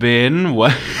day been?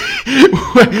 What?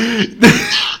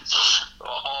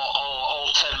 all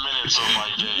 10 minutes of my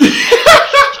day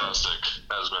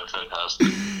has been fantastic.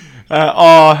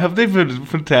 Have they been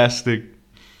fantastic?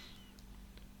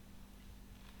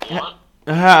 What?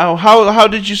 How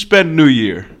did you spend New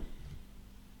Year?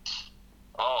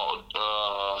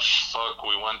 Fuck,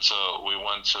 we went to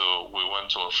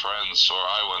a friend's, or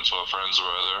I went to a friend's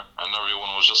rather, and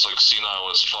everyone was just like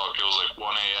senile as fuck. It was like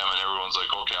 1 a.m. and everyone's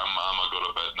like, okay, I'm gonna go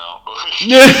to bed now. Like,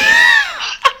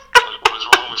 what is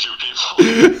wrong with you people?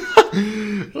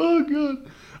 Oh God.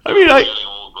 I mean, I'm getting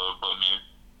old, but me.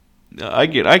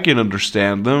 I can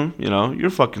understand them. You know,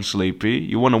 you're fucking sleepy.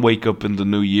 You want to wake up in the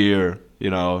new year, you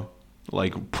know,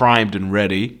 like primed and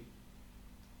ready.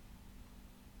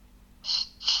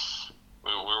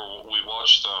 We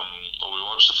watched a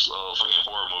fucking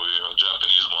horror movie, a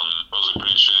Japanese one. It was like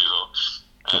pretty shitty though.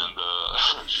 And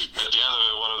at the end of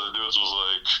it, one of the dudes was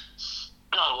like,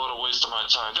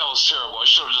 time. That was terrible. I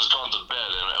should have just gone to bed.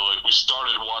 And like, we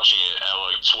started watching it at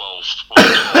like 12, like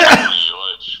 12:20.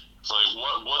 Like, it's like,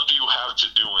 what do you have to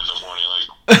do in the morning? Like,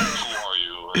 who are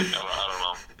you? Like, I don't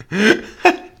know.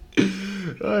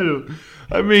 I don't.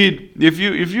 I mean, if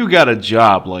you got a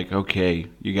job, like, okay,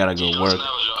 you gotta go work. Have a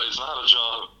job. It's not a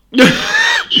job.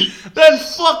 Then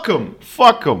fuck him.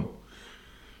 Fuck him.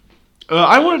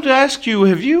 I wanted to ask you,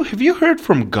 have you heard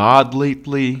from God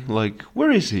lately? Like,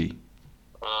 where is he?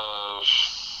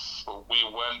 We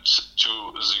went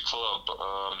to the club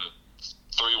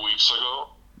 3 weeks ago.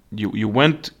 You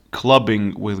went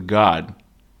clubbing with God.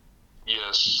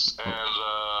 Yes, and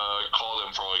I called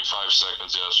him for like 5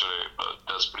 seconds yesterday, but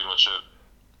that's pretty much it.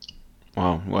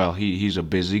 Well, he's a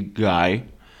busy guy.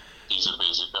 He's a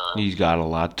busy guy. He's got a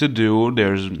lot to do.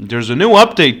 There's a new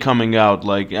update coming out.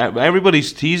 Like,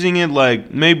 everybody's teasing it.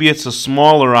 Like, maybe it's a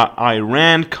smaller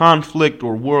Iran conflict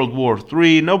or World War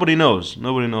III. Nobody knows.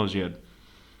 Nobody knows yet.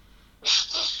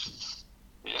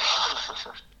 Yeah.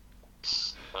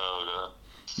 Oh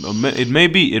god. It may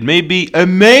be a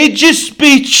major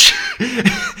speech.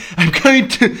 I'm going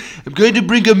to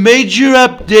bring a major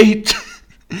update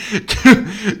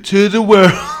to the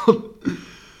world.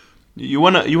 You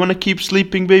wanna keep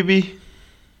sleeping, baby?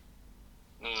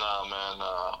 Nah, man.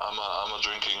 I'm a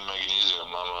drinking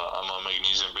magnesium. I'm a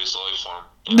magnesium-based life form.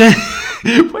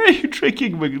 Why are you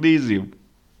drinking magnesium?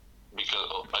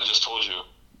 Because I just told you.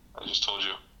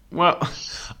 Well,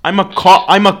 I'm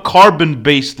a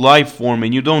carbon-based life form,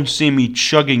 and you don't see me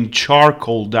chugging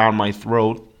charcoal down my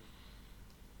throat.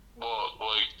 Well,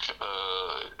 like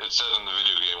it said in the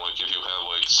video game, like if you have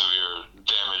like severe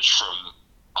damage from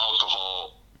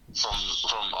alcohol,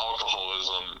 from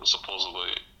alcoholism,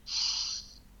 supposedly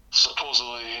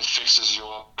it fixes you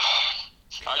up.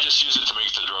 I just use it to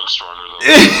make the drug stronger, though.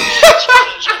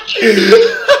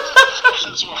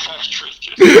 That's why I drink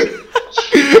it.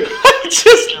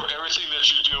 Everything that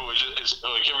you do, it's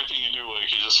like everything you do,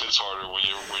 like it just hits harder when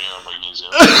you're on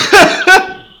magnesium.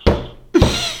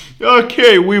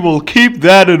 Okay, we will keep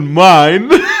that in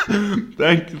mind.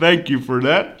 Thank you for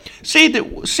that.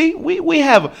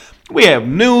 We have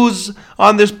news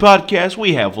on this podcast.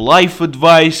 We have life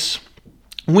advice.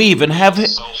 We even have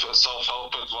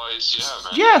self-help advice. Yeah,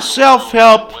 man. Yeah,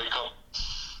 self-help. Wake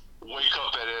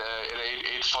up at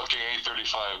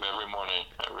 8:35 every morning.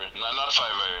 Not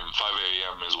 5 a.m. 5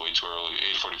 a.m. is way too early.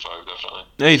 8:45 definitely.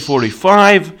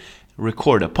 8:45.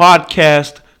 Record a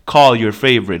podcast. Call your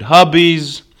favorite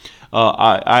hubbies.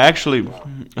 I actually,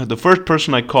 the first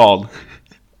person I called,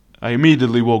 I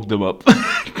immediately woke them up.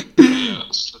 Yeah,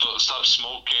 stop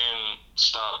smoking.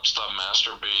 Stop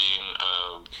masturbating.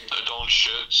 Don't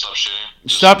shit. Stop shitting.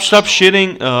 Stop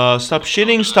shitting. Stop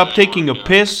shitting. Stop taking a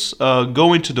piss.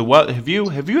 Go into the well. Have you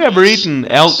ever eaten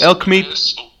elk meat?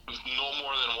 Piss no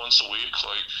more than once a week.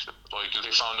 Like if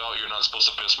they found out you're not supposed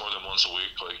to piss more than once a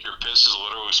week. Like your piss is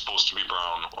literally supposed to be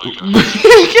brown.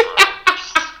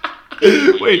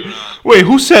 Wait.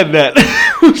 Who said that?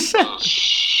 Who said?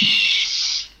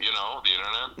 You know, the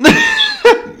internet.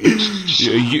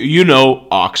 you know,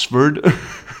 Oxford.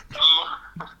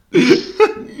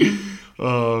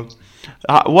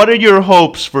 What are your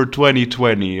hopes for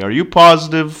 2020? Are you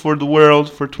positive for the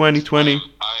world for 2020? I am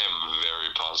very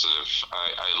positive.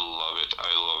 I love it.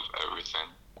 I love everything.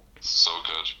 So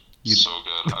good. So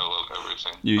good. I love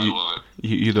everything. I love it.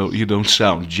 You don't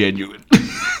sound genuine. I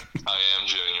am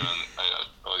genuine.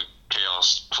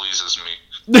 Chaos pleases me.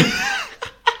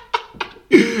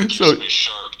 Keeps me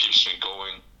sharp. Keeps me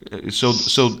going. So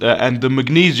and the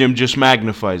magnesium just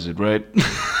magnifies it, right?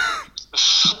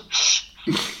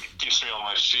 Keeps me on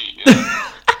my feet.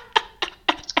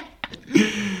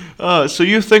 Yeah. So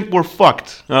you think we're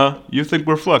fucked? You think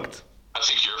we're fucked? I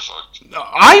think you're fucked.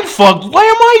 I'm fucked. Why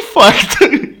am I fucked? I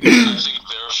think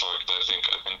they're fucked. I think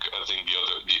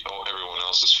everyone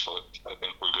else is fucked. I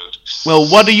think we're good. Well,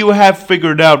 what do you have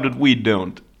figured out that we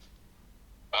don't?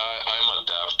 I'm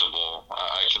adaptable.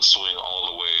 I can swing all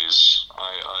the ways. I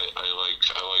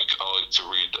like to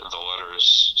read the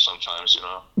letters sometimes. You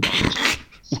know.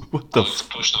 What the? I like to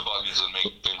push the buttons and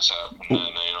make things happen. And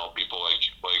people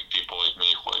like me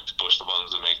who like to push the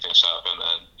buttons and make things happen.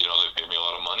 And they pay me a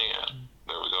lot of money, and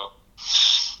there we go.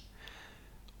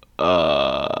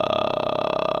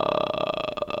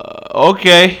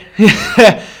 Okay.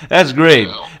 That's great.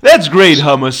 That's great,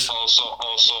 hummus. Also,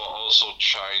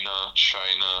 China.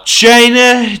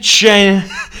 China. China's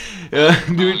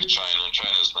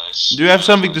nice. Do you have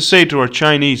something to say to our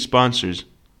Chinese sponsors?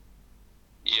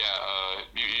 Yeah,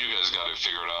 you guys got it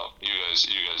figured out. You guys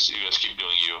keep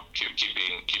doing you.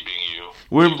 Keep being you.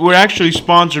 We're actually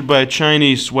sponsored by a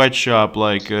Chinese sweatshop,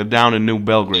 like down in New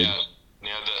Belgrade.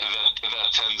 Yeah,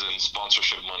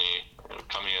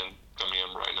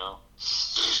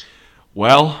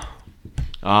 Well,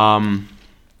 I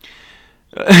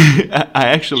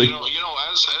actually.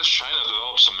 As China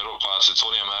develops a middle class, it's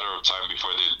only a matter of time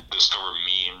before they discover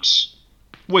memes.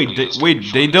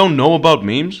 They don't know about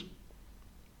memes?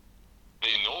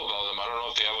 They know about them. I don't know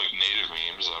if they have like native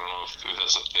memes. I don't know if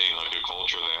that's a thing, like a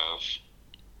culture they have.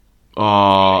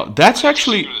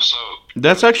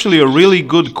 That's actually a really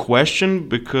good question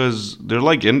because they're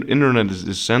like internet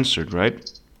is censored, right?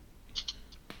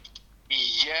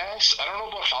 Yes, I don't know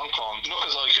about Hong Kong. No,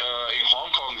 because like in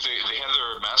Hong Kong they have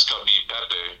their mascot be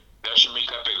Pepe. They actually make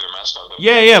Pepe their mascot.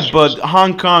 Yeah, but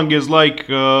Hong Kong is like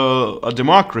a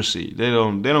democracy. They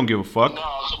don't give a fuck. No,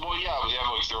 well, yeah, they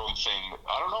have like their own thing.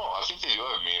 I don't know. I think they do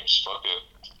have memes. Fuck it.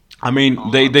 I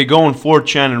mean, they go on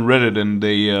 4chan and Reddit and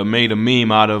they made a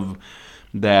meme out of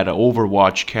that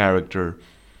Overwatch character,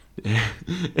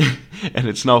 and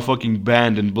it's now fucking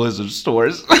banned in Blizzard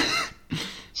stores.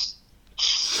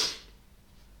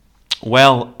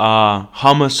 Well,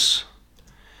 Hummus,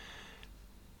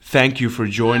 thank you for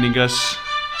joining us.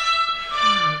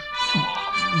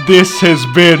 This has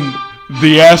been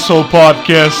the Asshole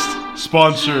Podcast,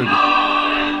 sponsored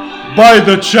by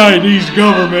the Chinese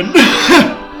government.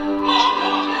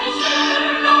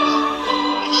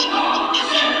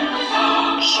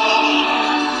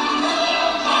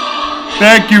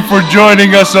 Thank you for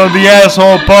joining us on the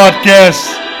Asshole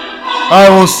Podcast. I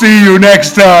will see you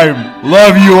next time.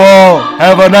 Love you all.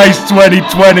 Have a nice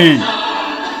 2020.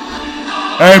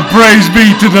 And praise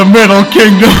be to the Middle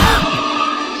Kingdom.